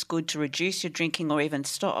it's good to reduce your drinking or even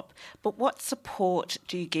stop, but what support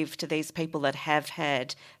do you give to these people that have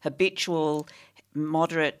had habitual,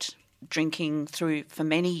 moderate drinking through for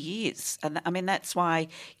many years? And I mean, that's why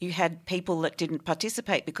you had people that didn't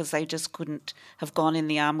participate because they just couldn't have gone in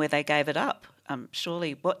the arm where they gave it up.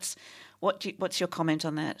 Surely, what's your comment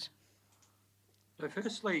on that? So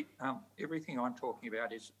firstly, everything I'm talking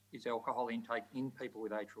about is alcohol intake in people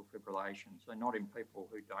with atrial fibrillation, so not in people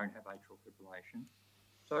who don't have atrial fibrillation.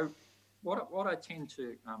 So what I tend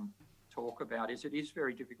to talk about is it is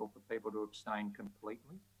very difficult for people to abstain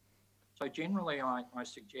completely. So generally I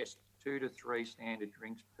suggest 2 to 3 standard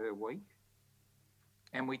drinks per week.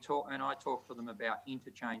 And I talk to them about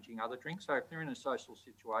interchanging other drinks. So if they're in a social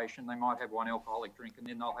situation, they might have one alcoholic drink and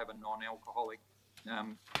then they'll have a non-alcoholic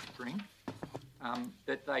drink.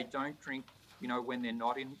 That they don't drink, when they're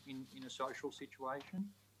not in a social situation.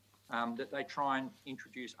 That they try and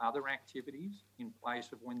introduce other activities in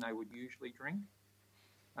place of when they would usually drink.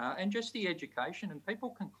 And just the education, and people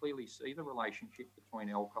can clearly see the relationship between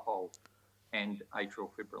alcohol and atrial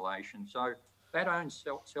fibrillation. So that own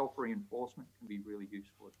self-reinforcement can be really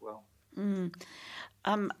useful as well.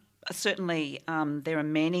 Certainly, there are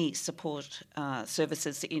many support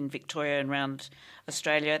services in Victoria and around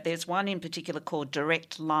Australia. There's one in particular called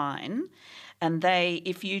Direct Line, and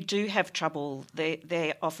if you do have trouble,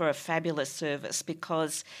 they offer a fabulous service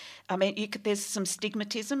because, there's some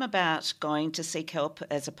stigmatism about going to seek help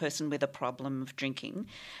as a person with a problem of drinking,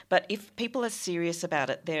 but if people are serious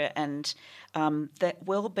about it, that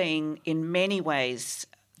well-being in many ways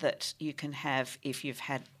that you can have if you've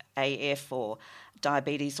had AF or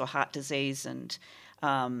diabetes or heart disease, and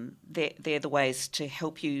they're the ways to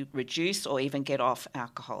help you reduce or even get off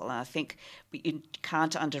alcohol. And I think you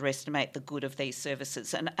can't underestimate the good of these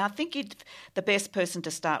services. And I think the best person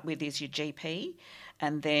to start with is your GP,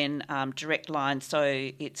 and then Direct Line.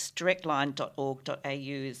 So it's directline.org.au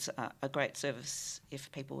is a great service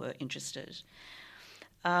if people were interested.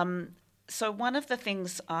 So one of the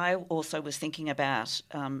things I also was thinking about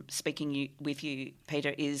speaking with you,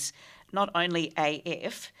 Peter, is not only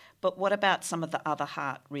AF, but what about some of the other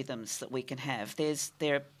heart rhythms that we can have? Do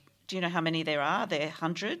you know how many there are? There are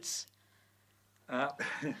hundreds? Not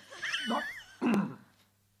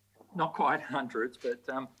quite hundreds, but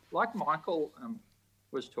like Michael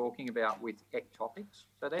was talking about with ectopics.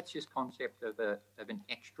 So that's this concept of an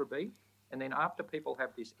extra beat. And then after people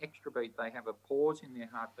have this extra beat, they have a pause in their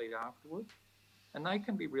heartbeat afterwards, and they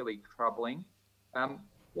can be really troubling.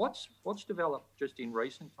 What's developed just in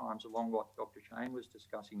recent times, along what Dr. Shane was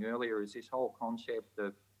discussing earlier, is this whole concept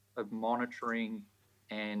of monitoring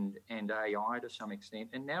and AI to some extent.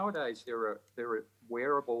 And nowadays there are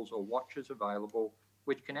wearables or watches available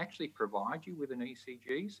which can actually provide you with an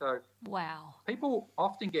ECG. So wow, people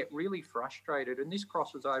often get really frustrated, and this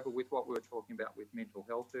crosses over with what we were talking about with mental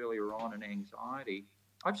health earlier on and anxiety.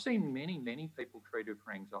 I've seen many, many people treated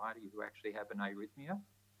for anxiety who actually have an arrhythmia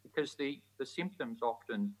because the symptoms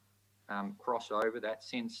often cross over that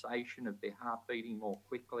sensation of their heart beating more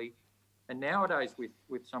quickly. And nowadays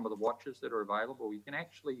with some of the watches that are available, you can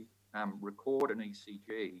actually record an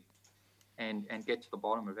ECG and get to the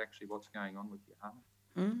bottom of actually what's going on with your heart.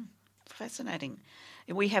 Fascinating.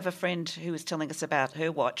 We have a friend who was telling us about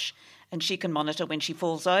her watch, and she can monitor when she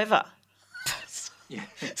falls over. Yeah.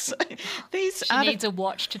 So these She needs a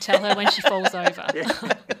watch to tell her when she falls over.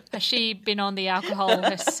 Has she been on the alcohol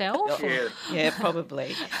herself? Yeah. Yeah,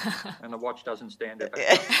 probably. And the watch doesn't stand her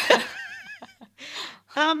back.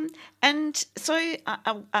 And so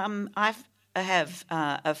I have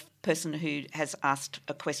a person who has asked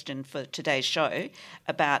a question for today's show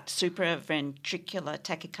about supraventricular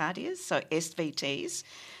tachycardias, so SVTs.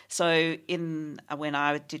 So when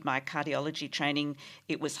I did my cardiology training,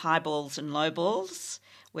 it was high balls and low balls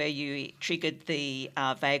where you triggered the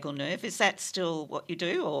vagal nerve. Is that still what you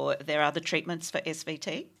do, or are there other treatments for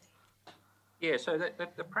SVT? Yeah, so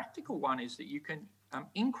the practical one is that you can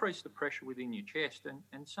increase the pressure within your chest,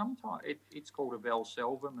 and sometimes it's called a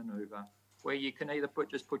Valsalva manoeuvre, where you can either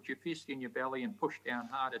put your fist in your belly and push down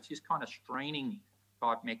hard. It's this kind of straining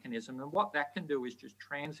type mechanism, and what that can do is just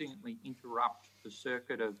transiently interrupt the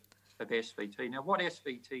circuit of SVT. Now, what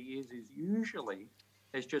SVT is usually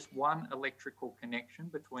there's just one electrical connection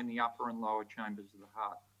between the upper and lower chambers of the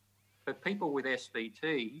heart. But people with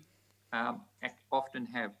SVT often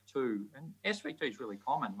have two, and SVT is really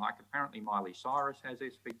common. Like apparently Miley Cyrus has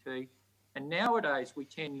SVT, and nowadays we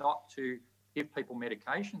tend not to give people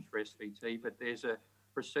medications for SVT, but there's a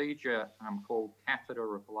procedure called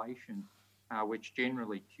catheter ablation, which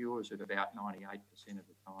generally cures it about 98% of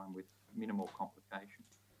the time with minimal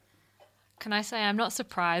complications. Can I say I'm not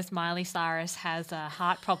surprised Miley Cyrus has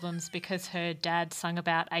heart problems because her dad sung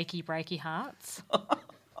about achy breaky hearts?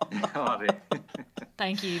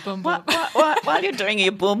 Thank you, boom boom. While you're doing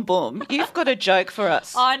your boom boom, you've got a joke for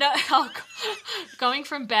us. Oh, no. Going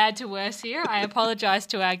from bad to worse here, I apologise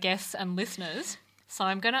to our guests and listeners. So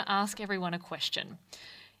I'm going to ask everyone a question.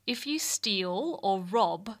 If you steal or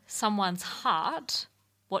rob someone's heart,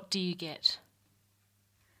 what do you get?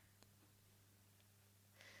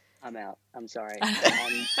 I'm out. I'm sorry.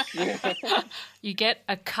 You get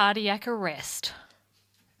a cardiac arrest.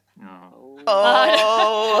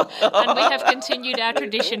 Oh. And we have continued our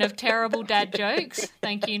tradition of terrible dad jokes.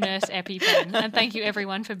 Thank you, Nurse EpiPen, and thank you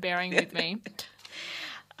everyone for bearing with me.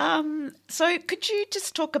 So could you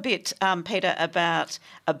just talk a bit, Peter, about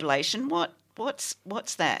ablation?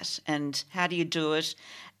 What's that, and how do you do it,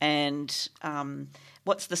 and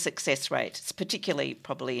what's the success rate? It's particularly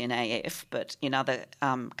probably in AF, but in other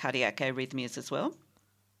cardiac arrhythmias as well.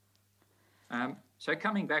 So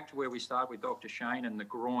coming back to where we started with Dr. Shane and the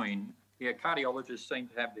groin, cardiologists seem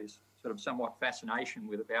to have this sort of somewhat fascination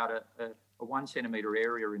with about a 1 centimetre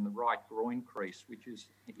area in the right groin crease, which is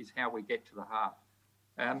how we get to the heart.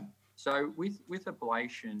 So with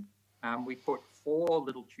ablation, we put 4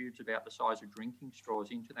 little tubes about the size of drinking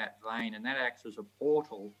straws into that vein, and that acts as a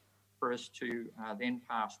portal for us to then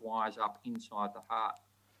pass wires up inside the heart.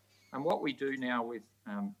 And what we do now with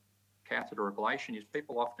catheter ablation is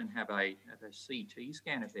people often have a CT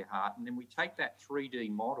scan of their heart, and then we take that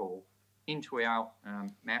 3D model into our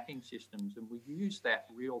mapping systems, and we use that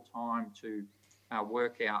real time to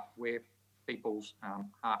work out where people's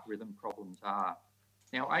heart rhythm problems are.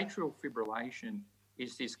 Now, atrial fibrillation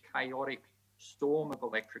is this chaotic storm of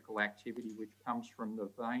electrical activity which comes from the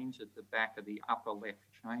veins at the back of the upper left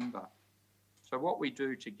chamber. So what we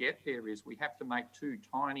do to get there is we have to make 2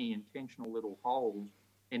 tiny intentional little holes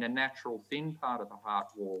in a natural thin part of the heart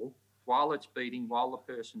wall while it's beating, while the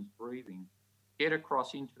person's breathing, get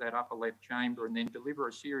across into that upper left chamber and then deliver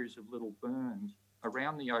a series of little burns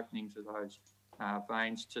around the openings of those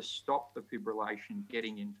veins to stop the fibrillation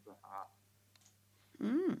getting into the heart.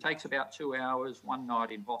 It takes about 2 hours, 1 night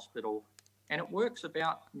in hospital, and it works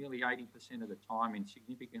about nearly 80% of the time in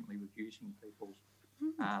significantly reducing people's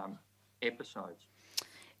episodes.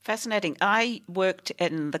 Fascinating. I worked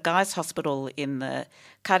in the Guy's Hospital in the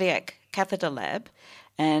cardiac catheter lab,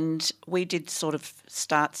 and we did sort of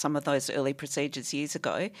start some of those early procedures years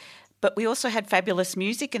ago, but we also had fabulous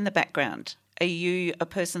music in the background. Are you a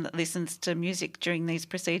person that listens to music during these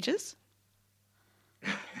procedures?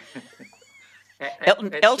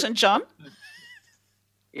 Elton John?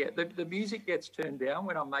 Yeah, the music gets turned down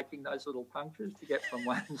when I'm making those little punctures to get from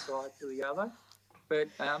one side to the other. But,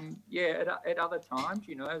 at other times,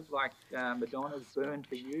 like Madonna's Burn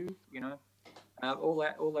For You,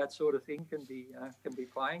 all that sort of thing can be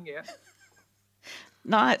playing, yeah.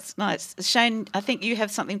 Nice. Shane, I think you have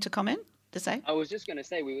something to comment to say? I was just going to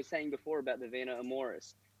say, we were saying before about the vena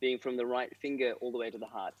amoris being from the right finger all the way to the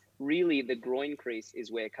heart. Really, the groin crease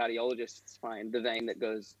is where cardiologists find the vein that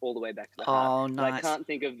goes all the way back to the heart. Oh, nice. But I can't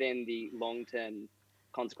think of then the long-term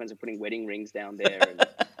consequence of putting wedding rings down there. And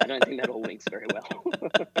I don't think that all links very well.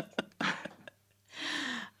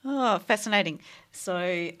 Oh, fascinating.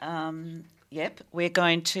 So, we're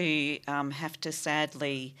going to have to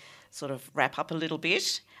sadly sort of wrap up a little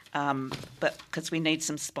bit, but because we need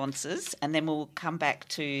some sponsors, and then we'll come back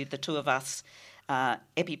to the two of us,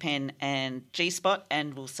 EpiPen and G-Spot,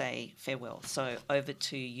 and we'll say farewell. So over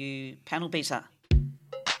to you, panel beater.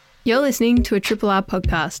 You're listening to a Triple R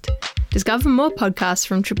podcast. Discover more podcasts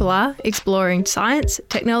from Triple R exploring science,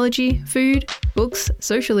 technology, food, books,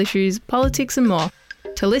 social issues, politics and more.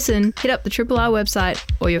 To listen, hit up the Triple R website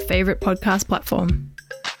or your favourite podcast platform.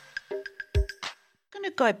 I'm going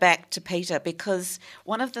to go back to Peter because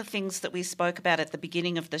one of the things that we spoke about at the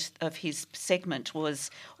beginning of his segment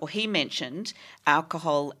was, or he mentioned,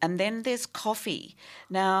 alcohol, and then there's coffee.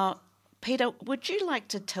 Now, Peter, would you like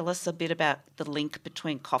to tell us a bit about the link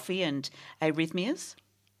between coffee and arrhythmias?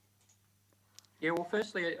 Yeah, well,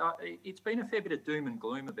 firstly, it's been a fair bit of doom and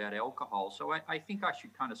gloom about alcohol, so I think I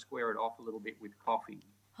should kind of square it off a little bit with coffee.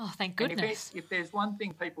 Oh, thank goodness. If there's one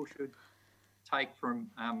thing people should take from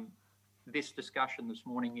this discussion this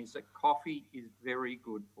morning is that coffee is very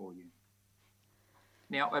good for you.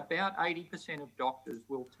 Now, about 80% of doctors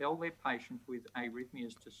will tell their patients with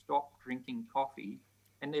arrhythmias to stop drinking coffee,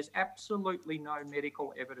 and there's absolutely no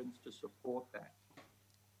medical evidence to support that.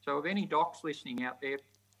 So if any docs listening out there,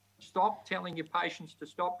 stop telling your patients to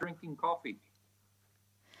stop drinking coffee.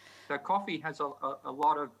 So coffee has a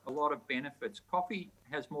lot of benefits. Coffee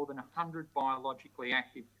has more than 100 biologically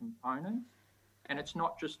active components, and it's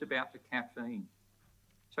not just about the caffeine.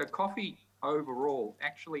 So coffee overall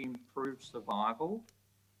actually improves survival,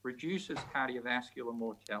 reduces cardiovascular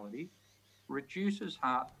mortality, reduces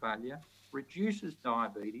heart failure, reduces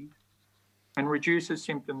diabetes, and reduces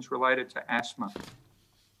symptoms related to asthma.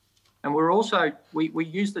 And we're also, we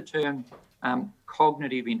use the term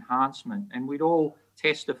cognitive enhancement, and we'd all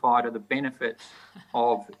testify to the benefits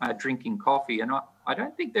of drinking coffee. And I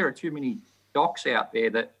don't think there are too many docs out there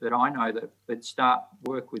that I know that start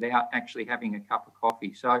work without actually having a cup of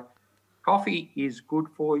coffee. So coffee is good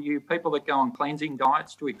for you. People that go on cleansing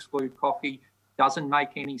diets to exclude coffee doesn't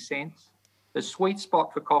make any sense. The sweet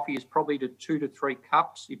spot for coffee is probably to 2 to 3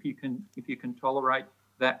 cups if you can tolerate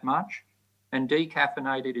that much. And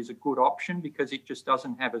decaffeinated is a good option because it just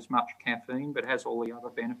doesn't have as much caffeine but has all the other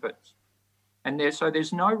benefits. And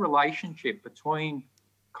there's no relationship between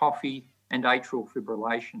coffee and atrial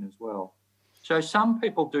fibrillation as well. So some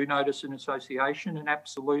people do notice an association, and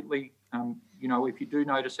absolutely, if you do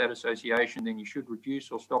notice that association, then you should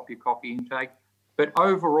reduce or stop your coffee intake. But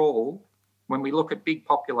overall, when we look at big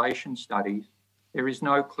population studies, there is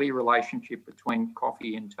no clear relationship between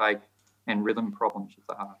coffee intake and rhythm problems of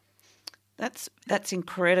the heart. That's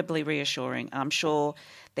incredibly reassuring. I'm sure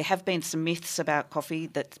there have been some myths about coffee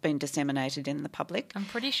that's been disseminated in the public. I'm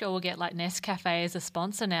pretty sure we'll get like Nescafe as a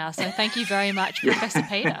sponsor now, so thank you very much, Professor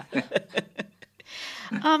Peter.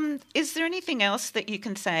 Is there anything else that you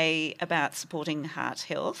can say about supporting heart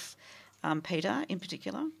health, Peter, in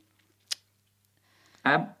particular?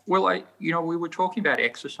 We were talking about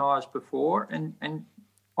exercise before, and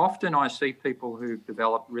often I see people who've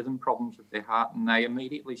developed rhythm problems with their heart and they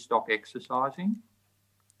immediately stop exercising.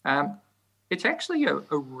 It's actually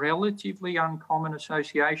a relatively uncommon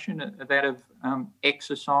association, that of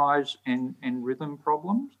exercise and rhythm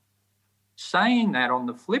problems. Saying that, on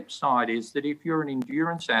the flip side, is that if you're an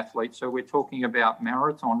endurance athlete, so we're talking about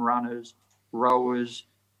marathon runners, rowers,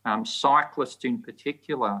 cyclists in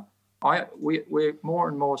particular, we're more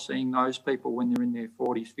and more seeing those people when they're in their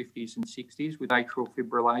 40s, 50s and 60s with atrial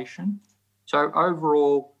fibrillation. So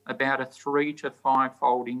overall, about a 3 to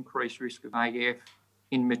 5-fold increased risk of AF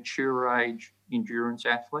in mature age endurance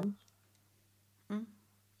athletes.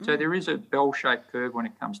 So there is a bell-shaped curve when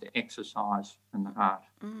it comes to exercise and the heart.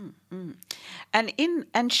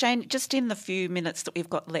 And Shane, just in the few minutes that we've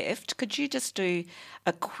got left, could you just do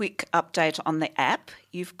a quick update on the app?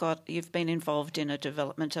 You've been involved in a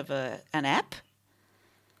development of an app.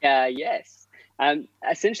 Yes.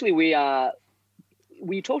 Essentially,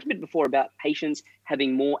 we talked a bit before about patients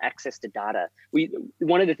having more access to data.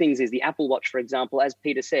 One of the things is the Apple Watch, for example, as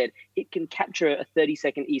Peter said, it can capture a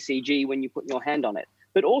 30-second ECG when you put your hand on it.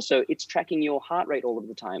 But also it's tracking your heart rate all of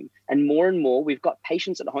the time. And more, we've got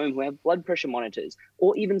patients at home who have blood pressure monitors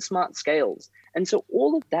or even smart scales. And so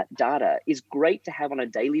all of that data is great to have on a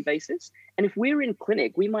daily basis. And if we're in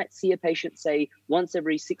clinic, we might see a patient, say, once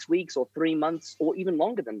every 6 weeks or 3 months or even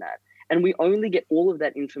longer than that. And we only get all of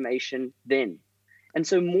that information then. And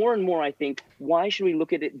so more and more, I think, why should we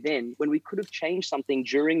look at it then when we could have changed something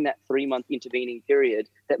during that 3-month intervening period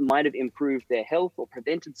that might have improved their health or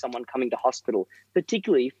prevented someone coming to hospital,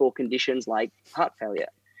 particularly for conditions like heart failure?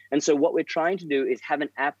 And so what we're trying to do is have an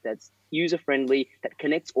app that's user-friendly, that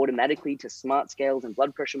connects automatically to smart scales and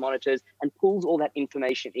blood pressure monitors and pulls all that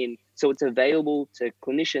information in. So it's available to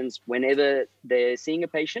clinicians whenever they're seeing a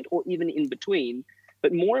patient or even in between.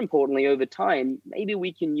 But more importantly, over time, maybe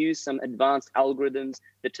we can use some advanced algorithms,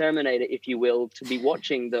 the Terminator, if you will, to be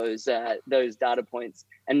watching those data points.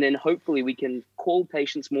 And then hopefully we can call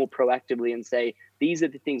patients more proactively and say, these are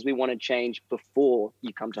the things we want to change before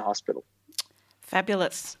you come to hospital.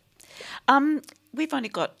 Fabulous. We've only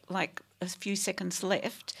got like a few seconds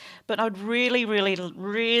left, but I'd really, really,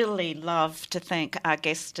 really love to thank our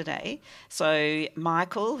guests today. So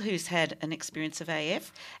Michael, who's had an experience of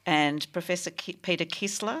AF, and Professor Peter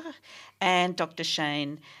Kissler, and Dr.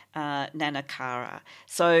 Shane Nanakara.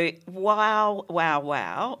 So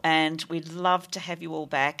wow. And we'd love to have you all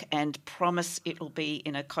back and promise it'll be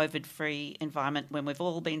in a COVID-free environment when we've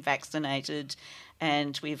all been vaccinated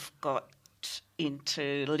and we've got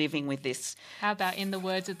into living with this. How about, in the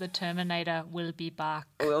words of the Terminator, we'll be back.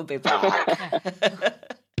 We'll be back.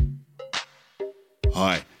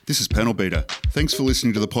 Hi, this is Panel Beater. Thanks for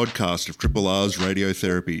listening to the podcast of Triple R's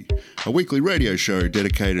Radiotherapy, a weekly radio show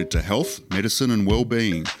dedicated to health, medicine and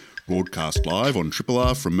well-being, broadcast live on Triple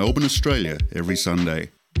R from Melbourne, Australia, every Sunday.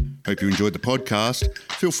 Hope you enjoyed the podcast.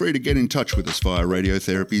 Feel free to get in touch with us via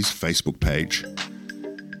Radiotherapy's Facebook page.